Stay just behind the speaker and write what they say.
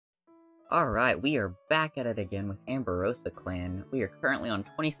Alright, we are back at it again with Amberosa Clan. We are currently on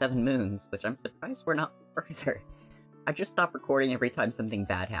 27 moons, which I'm surprised we're not further. I just stopped recording every time something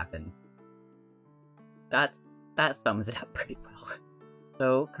bad happens. That sums it up pretty well.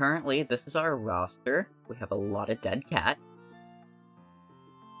 So, currently, this is our roster. We have a lot of dead cats.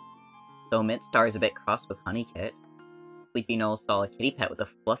 So, Mintstar is a bit cross with Honeykit. Sleepy Noel saw a kitty pet with the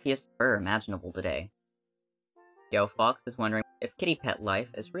fluffiest fur imaginable today. Yo Fox is wondering if kitty pet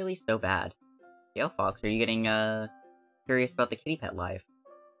life is really so bad. Yo Fox, are you getting, curious about the kitty pet life?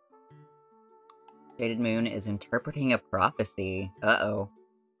 Shaded Moon is interpreting a prophecy. Uh-oh.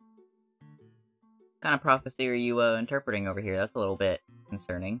 What kind of prophecy are you, interpreting over here? That's a little bit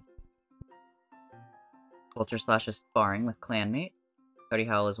concerning. Vulture Slash is sparring with clanmate. Cody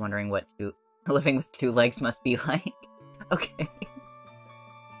Howell is wondering what living with two legs must be like. Okay.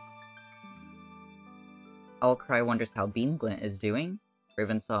 Owlcry wonders how Beamglint is doing.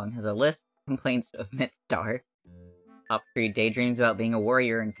 Ravensong has a list of complaints of Mintstar. Toptree daydreams about being a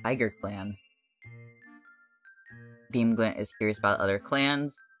warrior in Tiger Clan. Beamglint is curious about other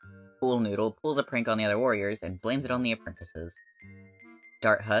clans. Pool Noodle pulls a prank on the other warriors and blames it on the apprentices.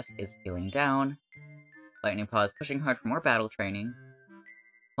 Dart Husk is feeling down. Lightning Paw is pushing hard for more battle training.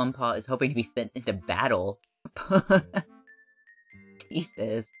 Plum Paw is hoping to be sent into battle.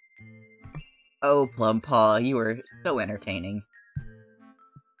 Jesus. Oh, Plum Paw, you are so entertaining.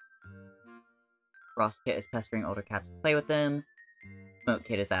 Frostkit is pestering older cats to play with them.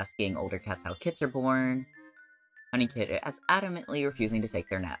 Smokekit is asking older cats how kits are born. Honeykit is adamantly refusing to take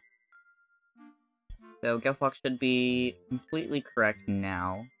their nap. So, Gelfox should be completely correct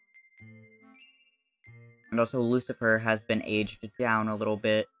now. And also, Lucifer has been aged down a little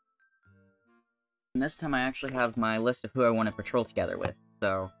bit. And this time I actually have my list of who I want to patrol together with,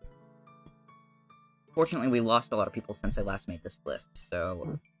 so... Fortunately, we lost a lot of people since I last made this list,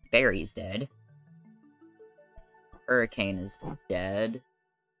 so... Barry's dead. Hurricane is dead.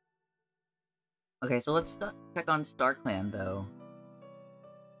 Okay, so let's check on StarClan, though.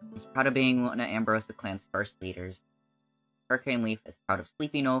 He's proud of being one of Amberosa Clan's first leaders. Hurricane Leaf is proud of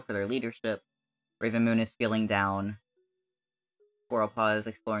Sleepy Noel for their leadership. Raven Moon is feeling down. Squirrel Paw is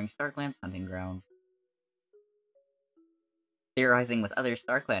exploring StarClan's hunting grounds. Theorizing with other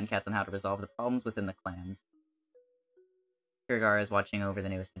StarClan cats on how to resolve the problems within the clans. Kirgar is watching over the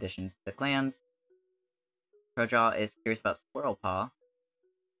newest additions to the clans. Crowjaw is curious about Squirrel Paw.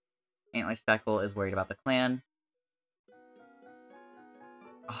 Antler Speckle is worried about the clan.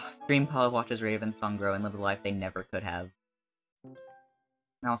 Oh, Streampaw watches Ravensong grow and live the life they never could have.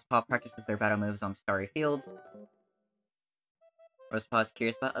 Mousepaw practices their battle moves on starry fields. Rosepaw is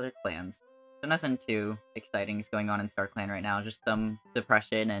curious about other clans. So nothing too exciting is going on in StarClan right now, just some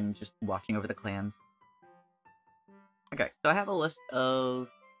depression and just watching over the clans. Okay, so I have a list of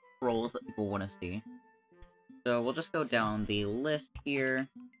roles that people want to see. So we'll just go down the list here.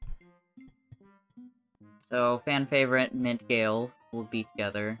 So, fan favorite, Mint Gale will be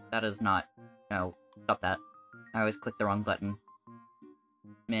together. That is not... No, stop that. I always click the wrong button.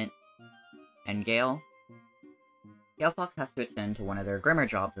 Mint and Gale. Gale Fox has to attend to one of their grimmer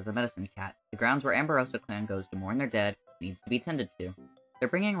jobs as a medicine cat. The grounds where Amberosa Clan goes to mourn their dead needs to be tended to. They're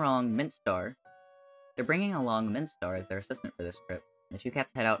bringing along Mintstar as their assistant for this trip. The two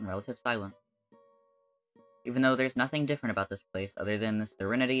cats head out in relative silence. Even though there's nothing different about this place other than the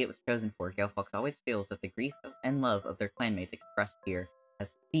serenity it was chosen for, Gale Fox always feels that the grief and love of their clanmates expressed here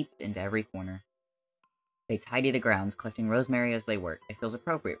has seeped into every corner. They tidy the grounds, collecting rosemary as they work. It feels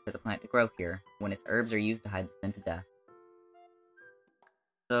appropriate for the plant to grow here, when its herbs are used to hide the sin to death.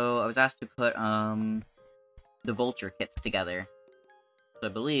 So, I was asked to put, the vulture kits together. So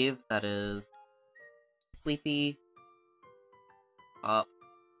I believe that is... Sleepy... Pop...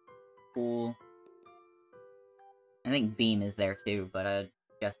 Cool... I think Beam is there too, but I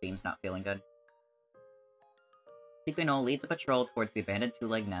guess Beam's not feeling good. Sleepy Noel leads a patrol towards the abandoned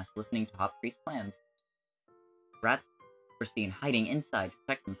two-leg nest, listening to Hoptree's plans. Rats were seen hiding inside to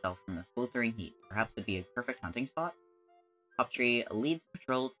protect themselves from the sweltering heat. Perhaps it'd be a perfect hunting spot? Hoptree leads the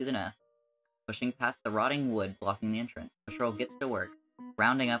patrol to the nest, pushing past the rotting wood blocking the entrance. The patrol gets to work,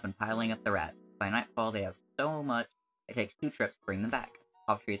 rounding up and piling up the rats. By nightfall, they have so much, it takes 2 trips to bring them back.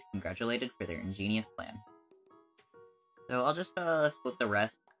 Hoptree is congratulated for their ingenious plan. So I'll just split the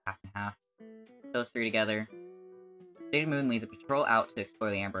rest, half and half. Those 3 together. Shaded Moon leads a patrol out to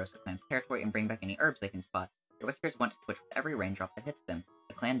explore the Amberosa clan's territory and bring back any herbs they can spot. Their whiskers want to twitch with every raindrop that hits them.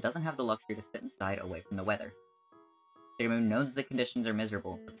 The clan doesn't have the luxury to sit inside away from the weather. Shaded Moon knows the conditions are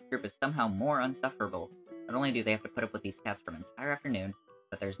miserable, but the group is somehow more unsufferable. Not only do they have to put up with these cats for an entire afternoon,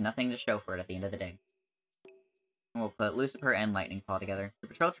 but there's nothing to show for it at the end of the day. We'll put Lucifer and Lightning Paw together. The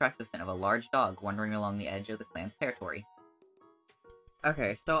patrol tracks the scent of a large dog wandering along the edge of the clan's territory.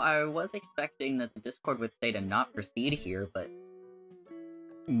 Okay, so I was expecting that the Discord would say to not proceed here, but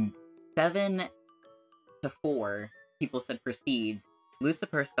 7 to 4 people said proceed.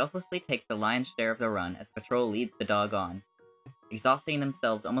 Lucifer selflessly takes the lion's share of the run as the patrol leads the dog on, exhausting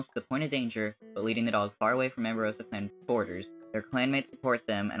themselves almost to the point of danger, but leading the dog far away from Amberosa clan borders. Their clanmates support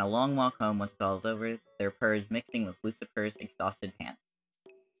them, and a long walk home was all over their purrs mixing with Lucifer's exhausted pants.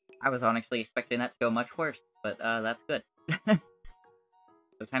 I was honestly expecting that to go much worse, but that's good.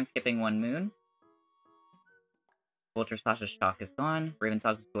 So time skipping 1 moon. Vulture/'s shock is gone.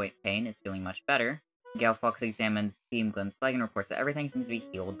 Ravensog's joint pain is feeling much better. Galfox examines Beamglint's leg and reports that everything seems to be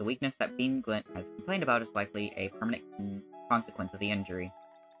healed. The weakness that Beamglint has complained about is likely a permanent consequence of the injury.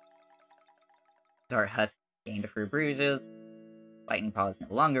 Dart Husk gained a few bruises. Lightning Paw is no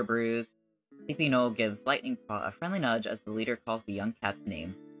longer bruised. Sleepy Knoll gives Lightning Paw a friendly nudge as the leader calls the young cat's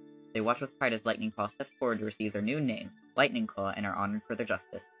name. They watch with pride as Lightning Paw steps forward to receive their new name, Lightning Claw, and are honored for their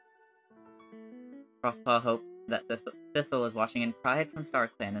justice. Frostpaw hopes that Thistle is watching in pride from Star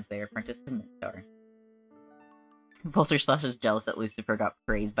Clan as they apprentice to Mintstar. Vulture/ is jealous that Lucifer got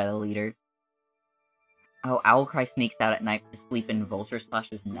praised by the leader. Oh, Owlcry sneaks out at night to sleep in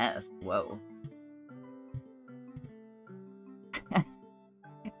Vulture/'s nest. Whoa.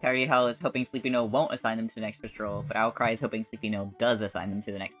 Coyote Howl is hoping Sleepy Knoll won't assign them to the next patrol, but Owlcry is hoping Sleepy Knoll does assign them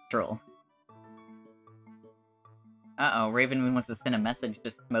to the next patrol. Uh-oh, Ravenmoon wants to send a message to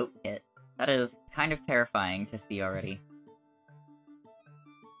Smoke Kit. That is kind of terrifying to see already.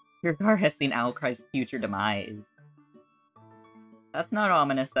 Kirgar has seen Owlcry's future demise. That's not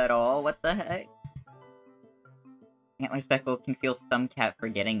ominous at all, what the heck? Antler Speckle can feel some cat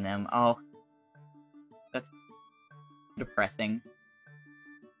forgetting them. Oh. That's depressing.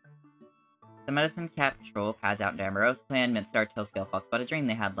 The Medicine Cat Patrol pads out into Amberosa clan. Mintstar tells Galfox about a dream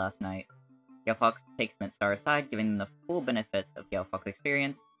they had last night. Galfox takes Mintstar aside, giving them the full benefits of Galfox's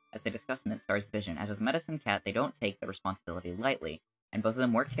experience as they discuss Mintstar's vision. As with Medicine Cat, they don't take the responsibility lightly, and both of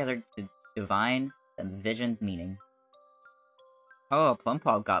them work together to divine the vision's meaning. Oh,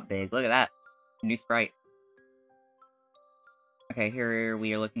 Plumpaw got big. Look at that. New sprite. Okay, here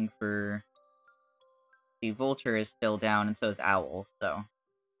we are looking for... The Vulture is still down, and so is Owl, so...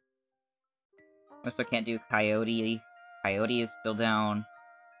 Also can't do Coyote. Coyote is still down.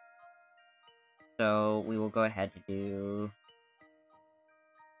 So we will go ahead to do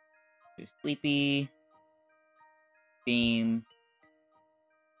Sleepy, Beam,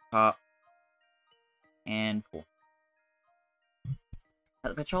 Pop, and Pool.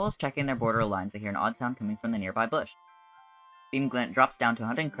 As the patrol is checking their border lines, they hear an odd sound coming from the nearby bush. Beamglint drops down to a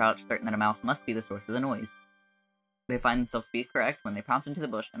hunting crouch, certain that a mouse must be the source of the noise. They find themselves to be correct when they pounce into the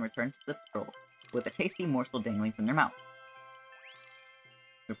bush and return to the patrol, with a tasty morsel dangling from their mouth.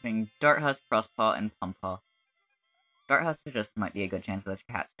 Grouping Darthusk, Frostpaw, and Plumpaw. Darthusk suggests might be a good chance for the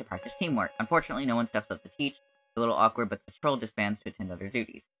cats to practice teamwork. Unfortunately, no one steps up to teach. It's a little awkward, but the patrol disbands to attend other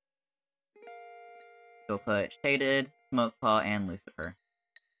duties. We'll put Shaded, Smokepaw, and Lucifer.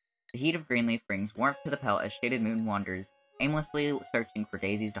 The heat of Greenleaf brings warmth to the pelt as Shaded Moon wanders, aimlessly searching for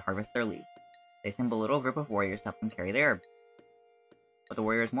daisies to harvest their leaves. They assemble a little group of warriors to help them carry the herbs. But the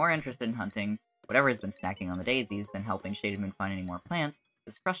warrior is more interested in hunting whatever has been snacking on the daisies than helping Shaded Moon find any more plants.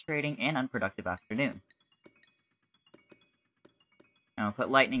 This frustrating and unproductive afternoon. Now we'll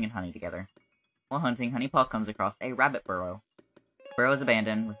put Lightning and Honey together. While hunting, Honeypaw comes across a rabbit burrow. The burrow is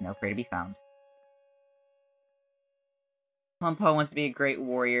abandoned, with no prey to be found. Plumpaw wants to be a great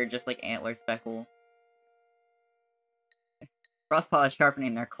warrior, just like Antler Speckle. Frostpaw is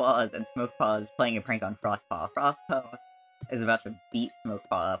sharpening their claws, and Smokepaw is playing a prank on Frostpaw. Frostpaw is about to beat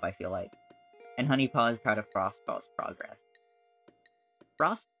Smokepaw up, I feel like. And Honeypaw is proud of Frostpaw's progress.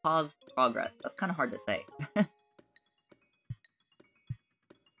 Frostpaw's progress? That's kind of hard to say.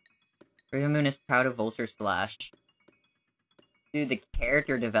 Ravenmoon is proud of Vulture/. Dude, the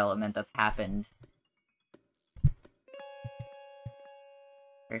character development that's happened.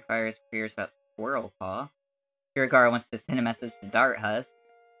 Greyfire is curious about Squirrelpaw. Kirigara wants to send a message to Darthusk.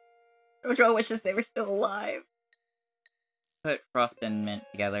 Jojo wishes they were still alive. Put Frost and Mint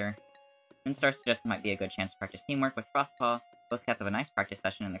together. Mintstar suggests it might be a good chance to practice teamwork with Frostpaw. Both cats have a nice practice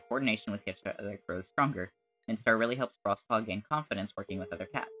session, and their coordination with each other grows stronger. Mintstar really helps Frostpaw gain confidence working with other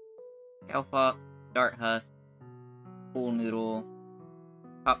cats. Galfox, Darthusk, Pool Noodle,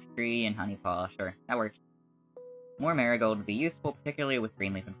 Pop Tree, and Honeypaw. Sure, that works. More Marigold would be useful, particularly with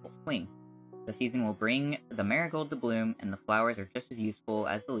Greenleaf in full swing. The season will bring the Marigold to bloom, and the flowers are just as useful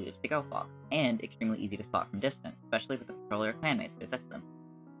as the leaves to Galfox, and extremely easy to spot from distance, especially with the patroller clanmates to assist them.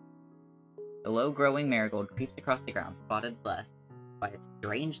 The low-growing marigold creeps across the ground, spotted less by its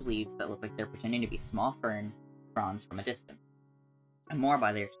strange leaves that look like they're pretending to be small fronds from a distance, and more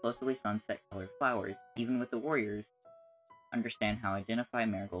by their explosively sunset-colored flowers. Even with the warriors, understand how to identify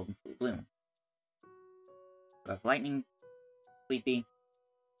marigold in full bloom. We have lightning, sleepy,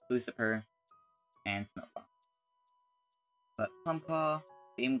 lucifer, and snowfall. But plumclaw,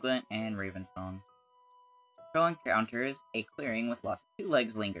 beamglint, and ravensong. Patrol encounters a clearing with lots of two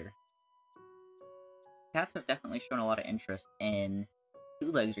legs linger. Cats have definitely shown a lot of interest in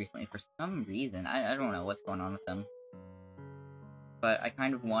two legs recently for some reason. I don't know what's going on with them. But I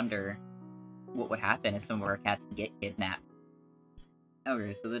kind of wonder what would happen if some of our cats get kidnapped.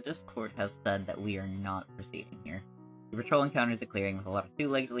 Okay, so the Discord has said that we are not proceeding here. Your patrol encounters a clearing with a lot of two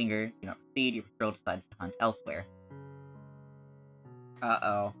legs linger. Do not proceed. Your patrol decides to hunt elsewhere.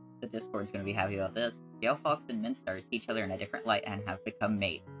 Uh-oh. The Discord's gonna be happy about this. Galefox and Mintstar see each other in a different light and have become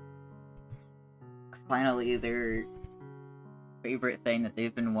mates. Finally, their favorite thing that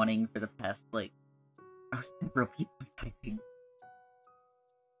they've been wanting for the past, like, several people are typing.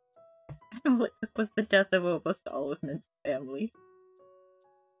 And all it took was the death of almost all of Mint's family.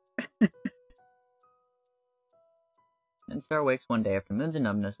 Mintstar wakes one day after moons and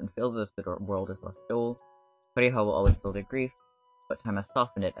numbness and feels as if the world is less dull. Cody Hall will always feel their grief, but time has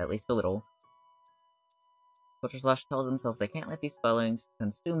softened it, at least a little. Vulture tells themselves they can't let these spellings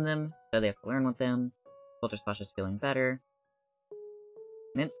consume them, so they have to learn with them. Vulture is feeling better.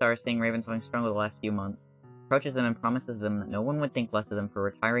 Mintstar, seeing Ravensong struggle the last few months, approaches them and promises them that no one would think less of them for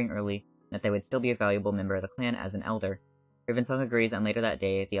retiring early, and that they would still be a valuable member of the clan as an elder. Ravensong agrees, and later that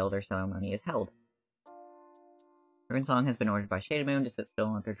day, the elder ceremony is held. Ravensong has been ordered by Shaded Moon to sit still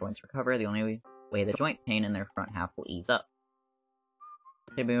and let their joints recover. The only way the joint pain in their front half will ease up.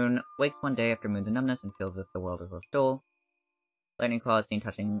 Shaded Moon wakes one day after moons and numbness and feels as if the world is less dull. Lightning Claw is seen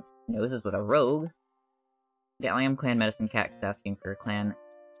touching noses with a rogue. The Allium clan medicine cat is asking for her clan,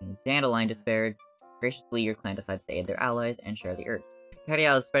 and Dandelion despaired. Graciously, your clan decides to aid their allies and share the earth.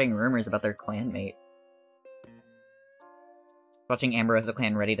 Kaiiquz is spreading rumors about their clanmates. Watching Amberosa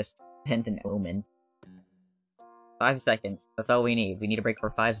clan ready to send an omen. 5 seconds. That's all we need. We need a break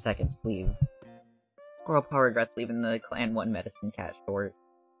for 5 seconds, please. Coral Paw regrets leaving the Clan 1 medicine cat short.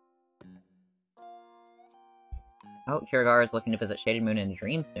 Oh, Kirigar is looking to visit Shaded Moon in a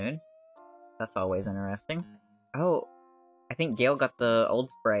dream soon. That's always interesting. Oh, I think Gale got the old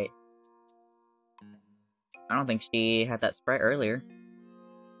sprite. I don't think she had that sprite earlier.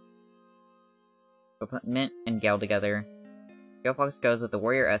 We'll put Mint and Gale together. Galefox goes with the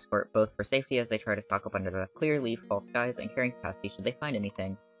warrior escort, both for safety as they try to stock up under the clear leaf, false skies, and carrying capacity should they find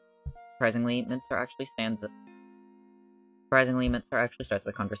anything. Surprisingly, Mintstar actually starts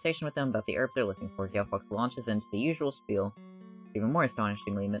a conversation with them about the herbs they're looking for. Galefox launches into the usual spiel. Even more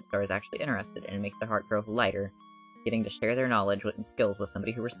astonishingly, Mintstar is actually interested, and it makes their heart grow lighter, getting to share their knowledge and skills with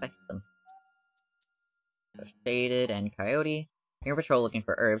somebody who respects them. So Shaded and Coyote. In your patrol looking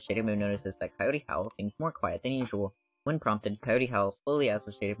for herbs, Shaded Moon notices that Coyote Howl seems more quiet than usual. When prompted, Coyote Howl slowly asks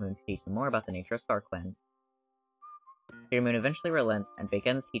with Shaded Moon to teach them more about the nature of StarClan. Shaded Moon eventually relents and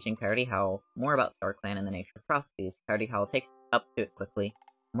begins teaching Coyote Howl more about StarClan and the nature of prophecies. Coyote Howl takes up to it quickly,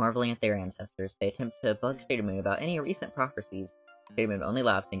 marveling at their ancestors. They attempt to bug Shaded Moon about any recent prophecies. Shaded Moon only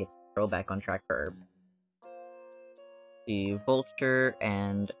laughs and gets the patrol back on track for herbs. The Vulture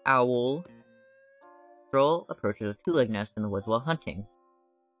and Owl patrol approaches a two-leg nest in the woods while hunting.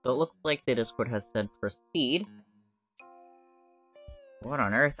 So it looks like the Discord has said proceed. What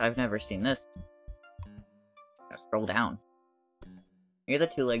on earth? I've never seen this. Gotta scroll down. Near the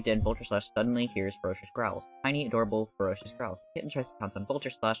two-legged den, Vulture suddenly hears ferocious growls. Tiny, adorable, ferocious growls. The kitten tries to pounce on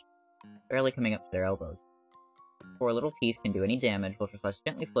Vulture barely coming up to their elbows. Before little teeth can do any damage, Vulture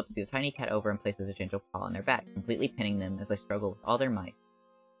gently flips the tiny cat over and places a gentle paw on their back, completely pinning them as they struggle with all their might.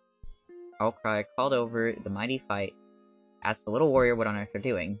 Owlcry, called over the mighty fight, asks the little warrior what on earth they're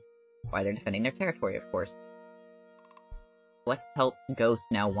doing. Why they're defending their territory, of course. Black Pelt Ghost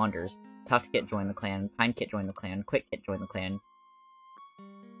now wanders. Tuft Kit joined the clan, Pine Kit joined the clan, Quick Kit joined the clan.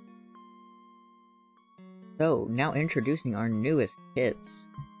 So, now introducing our newest kits.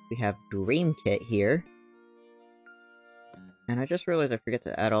 We have Dream Kit here. And I just realized I forget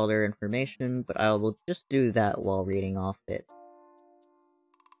to add all their information, but I will just do that while reading off it.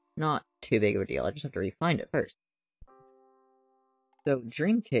 Not too big of a deal, I just have to re-find it first. So,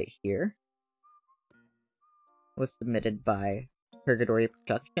 Dream Kit here was submitted by Purgatory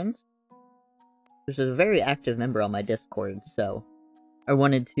Productions, which is a very active member on my Discord, so I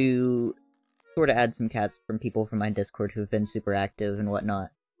wanted to sort of add some cats from people from my Discord who've been super active and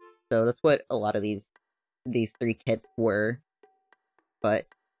whatnot. So that's what a lot of these 3 kits were. But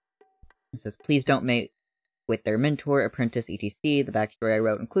It says, please don't mate with their mentor, apprentice, etc. The backstory I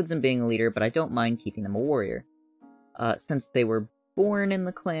wrote includes them being a leader, but I don't mind keeping them a warrior. Since they were born in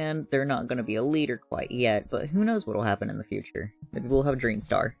the clan, they're not going to be a leader quite yet, but who knows what'll happen in the future. Maybe we'll have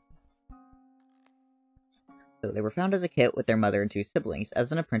Dreamstar. So they were found as a kit with their mother and 2 siblings.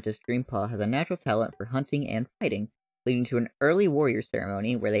 As an apprentice, Dreampaw has a natural talent for hunting and fighting, leading to an early warrior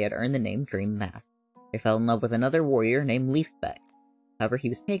ceremony where they had earned the name Dream Mask. They fell in love with another warrior named Leafspec. However, he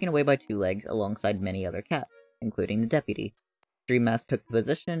was taken away by 2 Legs alongside many other cats, including the deputy. Dream Mask took the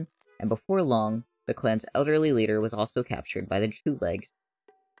position, and before long, the clan's elderly leader was also captured by the 2 Legs.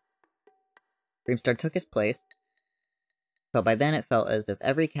 Dreamstar took his place, but by then it felt as if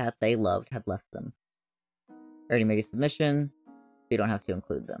every cat they loved had left them. Already made a submission, so you don't have to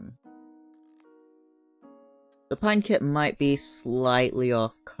include them. The Pine Kit might be slightly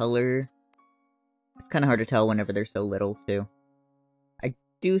off color. It's kind of hard to tell whenever they're so little, too. I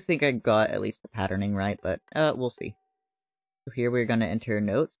do think I got at least the patterning right, but we'll see. So here we're gonna enter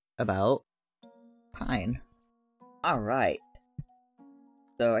notes about Pine. Alright.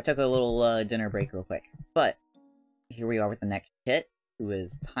 So I took a little dinner break real quick, but here we are with the next kit, who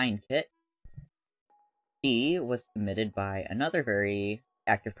is Pine Kit. She was submitted by another very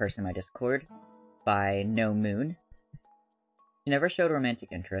active person in my Discord, by No Moon. She never showed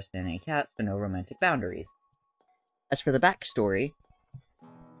romantic interest in any cat, so no romantic boundaries. As for the backstory,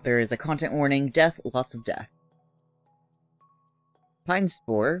 there is a content warning, death, lots of death. Pine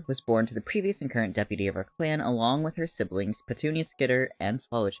Spore was born to the previous and current deputy of our clan, along with her siblings, Petunia Skitter and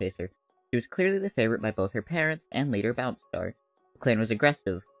Swallow Chaser. She was clearly the favorite by both her parents and leader Bouncestar. The clan was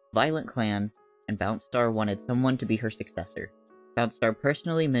aggressive, violent clan, and Bouncestar wanted someone to be her successor. Bouncestar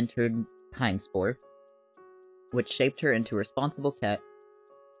personally mentored Pine Spore, which shaped her into a responsible cat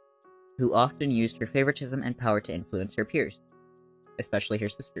who often used her favoritism and power to influence her peers, especially her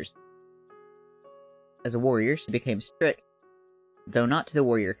sisters. As a warrior, she became strict, though not to the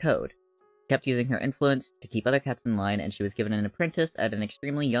warrior code. She kept using her influence to keep other cats in line, and she was given an apprentice at an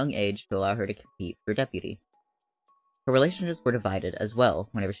extremely young age to allow her to compete for deputy. Her relationships were divided as well,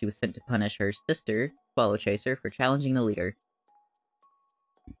 whenever she was sent to punish her sister, Swallow Chaser, for challenging the leader.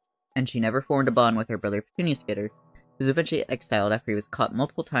 And she never formed a bond with her brother Petunia Skitter, who was eventually exiled after he was caught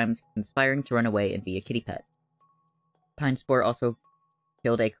multiple times conspiring to run away and be a kitty pet. Pine Spore also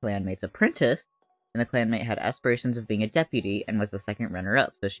killed a clanmate's apprentice, and the clanmate had aspirations of being a deputy and was the second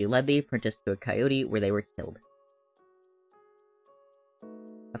runner-up, so she led the apprentice to a coyote where they were killed.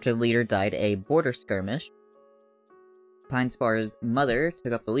 After the leader died a border skirmish, Pine Spore's mother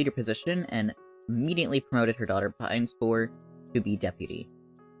took up the leader position and immediately promoted her daughter Pine Spore to be deputy.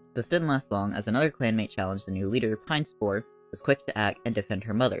 This didn't last long, as another clanmate challenged the new leader. Pine Spore was quick to act and defend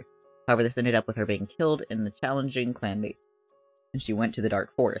her mother. However, this ended up with her being killed in the challenging clanmate, and she went to the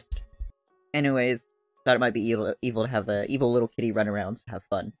Dark Forest. Anyways, thought it might be evil to have an evil little kitty run around to have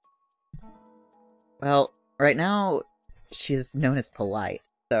fun. Well, right now, she's known as Polite,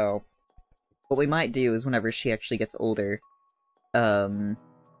 so what we might do is whenever she actually gets older,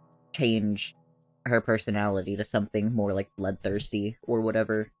 change her personality to something more like bloodthirsty or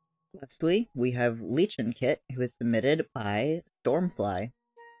whatever. Lastly, we have Leechin Kit, who is submitted by Stormfly.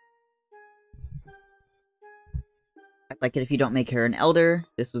 I'd like it if you don't make her an elder.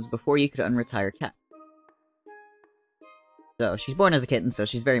 This was before you could unretire cat. So, she's born as a kitten, so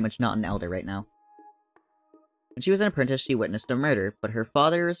she's very much not an elder right now. When she was an apprentice, she witnessed a murder, but her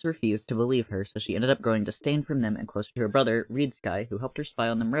fathers refused to believe her, so she ended up growing disdain from them and closer to her brother, Reedsky, who helped her spy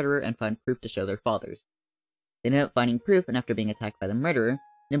on the murderer and find proof to show their fathers. They ended up finding proof, and after being attacked by the murderer,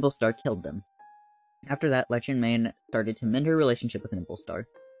 Nimblestar killed them. After that, Lechen Mane started to mend her relationship with Nimblestar.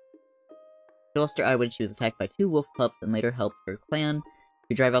 She lost her eye when she was attacked by 2 wolf pups and later helped her clan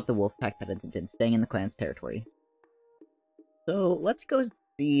to drive out the wolf pack that had been staying in the clan's territory. So, let's go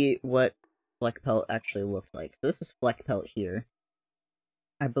see what Fleckpelt actually looked like. So this is Fleckpelt here.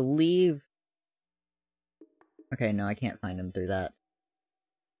 I believe... Okay, no, I can't find him through that.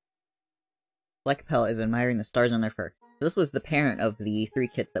 Fleckpelt is admiring the stars on their fur. So this was the parent of the 3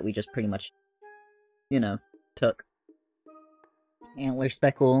 kits that we just pretty much, you know, took. Antler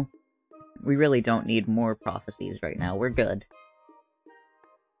Speckle. We really don't need more prophecies right now. We're good.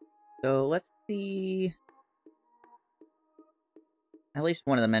 So let's see... At least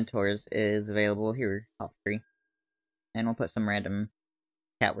one of the mentors is available here, Hoptree. And we'll put some random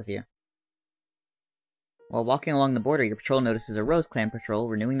cat with you. While walking along the border, your patrol notices a Rose Clan patrol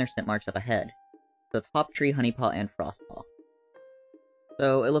renewing their scent marks up ahead. So it's Hoptree, Honeypaw, and Frostpaw.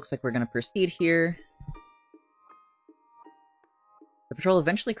 So it looks like we're going to proceed here. The patrol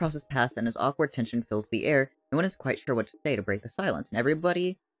eventually crosses paths and as awkward tension fills the air, no one is quite sure what to say to break the silence, and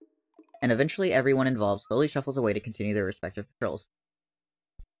everybody and eventually everyone involved slowly shuffles away to continue their respective patrols.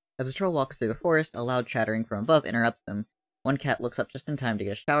 As the patrol walks through the forest, a loud chattering from above interrupts them. One cat looks up just in time to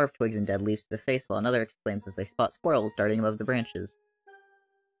get a shower of twigs and dead leaves to the face, while another exclaims as they spot squirrels darting above the branches.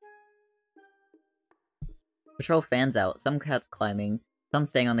 The patrol fans out, some cats climbing, some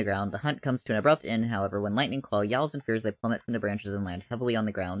staying on the ground. The hunt comes to an abrupt end, however, when Lightning Claw yowls and fears they plummet from the branches and land heavily on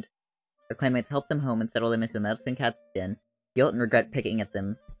the ground. Their clanmates help them home and settle them into the medicine cat's den, guilt and regret picking at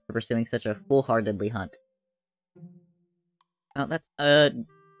them for pursuing such a foolhardily hunt. Now that's,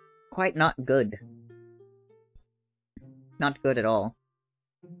 quite not good. Not good at all.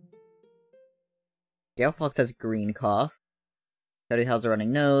 Gale Fox has green cough. Shadow has a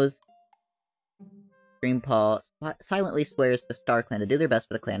running nose. Green Paw silently swears to the Star Clan to do their best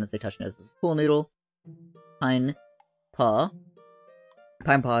for the clan as they touch noses with Pool Noodle. Pine Paw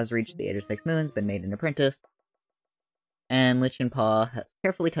has reached the age of 6 moons, been made an apprentice. And Lichen Paw has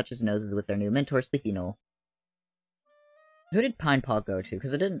carefully touches noses with their new mentor, Sleepy Knoll. Who did Pine Paw go to?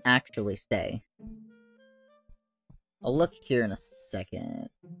 Because it didn't actually stay. I'll look here in a second.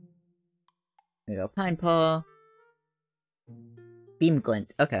 Here we go. Pine Paw. Beam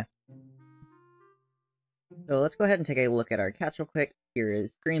Glint. Okay. So let's go ahead and take a look at our cats real quick. Here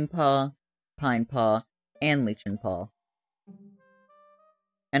is Green Paw, Pine Paw, and Lichen Paw.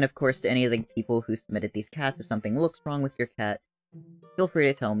 And of course, to any of the people who submitted these cats, if something looks wrong with your cat, feel free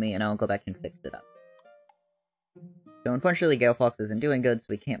to tell me and I'll go back and fix it up. So unfortunately, Gale Fox isn't doing good, so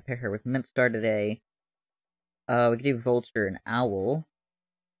we can't pair her with Mintstar today. We could do Vulture and Owl.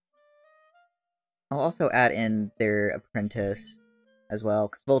 I'll also add in their apprentice as well,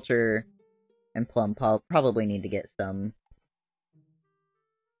 because Vulture and Plum Paw probably need to get some...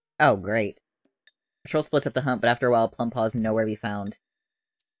 Oh, great. Patrol splits up to hunt, but after a while, Plum Paw is nowhere to be found.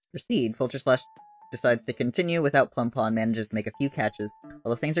 Proceed. Vulture Slash decides to continue without Plum Paw and manages to make a few catches.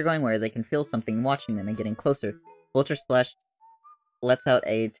 Although things are going well, they can feel something watching them and getting closer. Vulture Slash lets out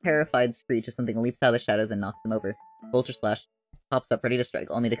a terrified screech as something leaps out of the shadows and knocks them over. Vulture Slash pops up ready to strike,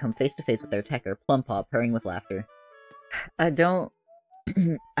 only to come face to face with their attacker, Plum Paw, purring with laughter. I don't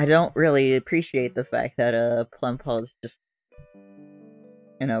really appreciate the fact that, Plum Paw is just,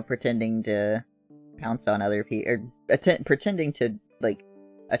 you know, pretending to pounce on other people, or pretending to, like,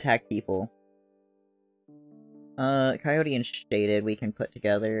 attack people. Coyote and Shaded we can put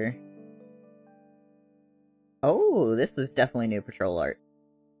together. Oh, this is definitely new patrol art.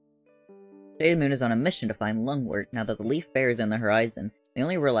 Shaded Moon is on a mission to find lungwort. Now that the leaf bear is in the horizon, the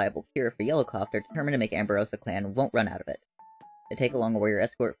only reliable cure for yellow cough, they're determined to make Amberosa Clan won't run out of it. They take along a warrior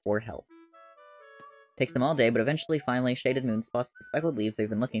escort for help. Takes them all day, but finally, Shaded Moon spots the speckled leaves they've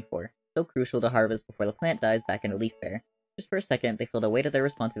been looking for. So crucial to harvest before the plant dies back into leaf bear. Just for a second, they feel the weight of their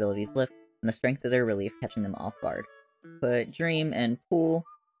responsibilities lift, and the strength of their relief catching them off guard. Put Dream and Pool,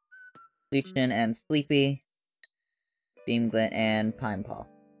 Lichen and Sleepy, Beam Glint, and Pine Paw.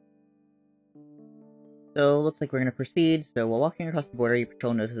 So, looks like we're gonna proceed, so while walking across the border, your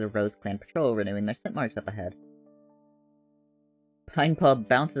patrol notices a Rose Clan patrol renewing their scent marks up ahead. Pine Paw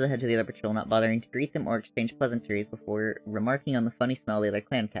bounces ahead to the other patrol, not bothering to greet them or exchange pleasantries before remarking on the funny smell of the other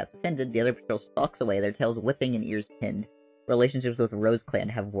clan cats. Offended, the other patrol stalks away, their tails whipping and ears pinned. Relationships with Rose Clan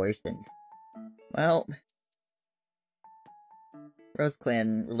have worsened. Well, Rose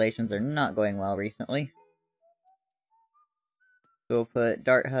Clan relations are not going well recently. So we'll put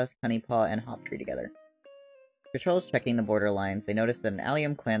Dart Husk, Honey Paw, and Hop Tree together. Patrols checking the border lines, they notice that an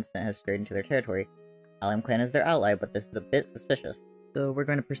Allium Clan scent has strayed into their territory. Allium Clan is their ally, but this is a bit suspicious. So we're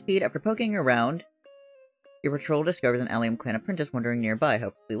going to proceed. After poking around, your patrol discovers an Allium Clan apprentice wandering nearby,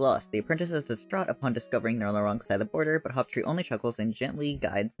 hopelessly lost. The apprentice is distraught upon discovering they're on the wrong side of the border, but Hoptree only chuckles and gently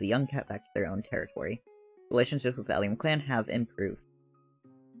guides the young cat back to their own territory. Relationships with the Allium Clan have improved.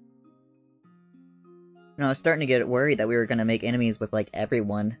 You know, I was starting to get worried that we were going to make enemies with, like,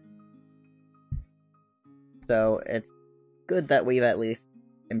 everyone. So, it's good that we've at least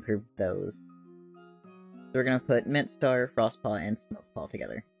improved those. So we're going to put Mintstar, Frostpaw, and Smokepaw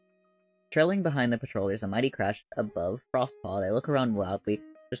together. Trailing behind the patrol, there's a mighty crash above Frostpaw. They look around wildly,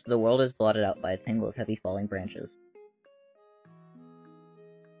 just as the world is blotted out by a tangle of heavy falling branches.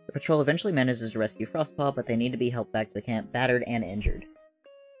 The patrol eventually manages to rescue Frostpaw, but they need to be helped back to the camp, battered and injured.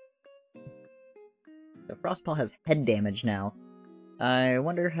 So Frostpaw has head damage now. I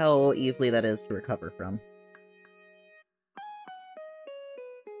wonder how easily that is to recover from.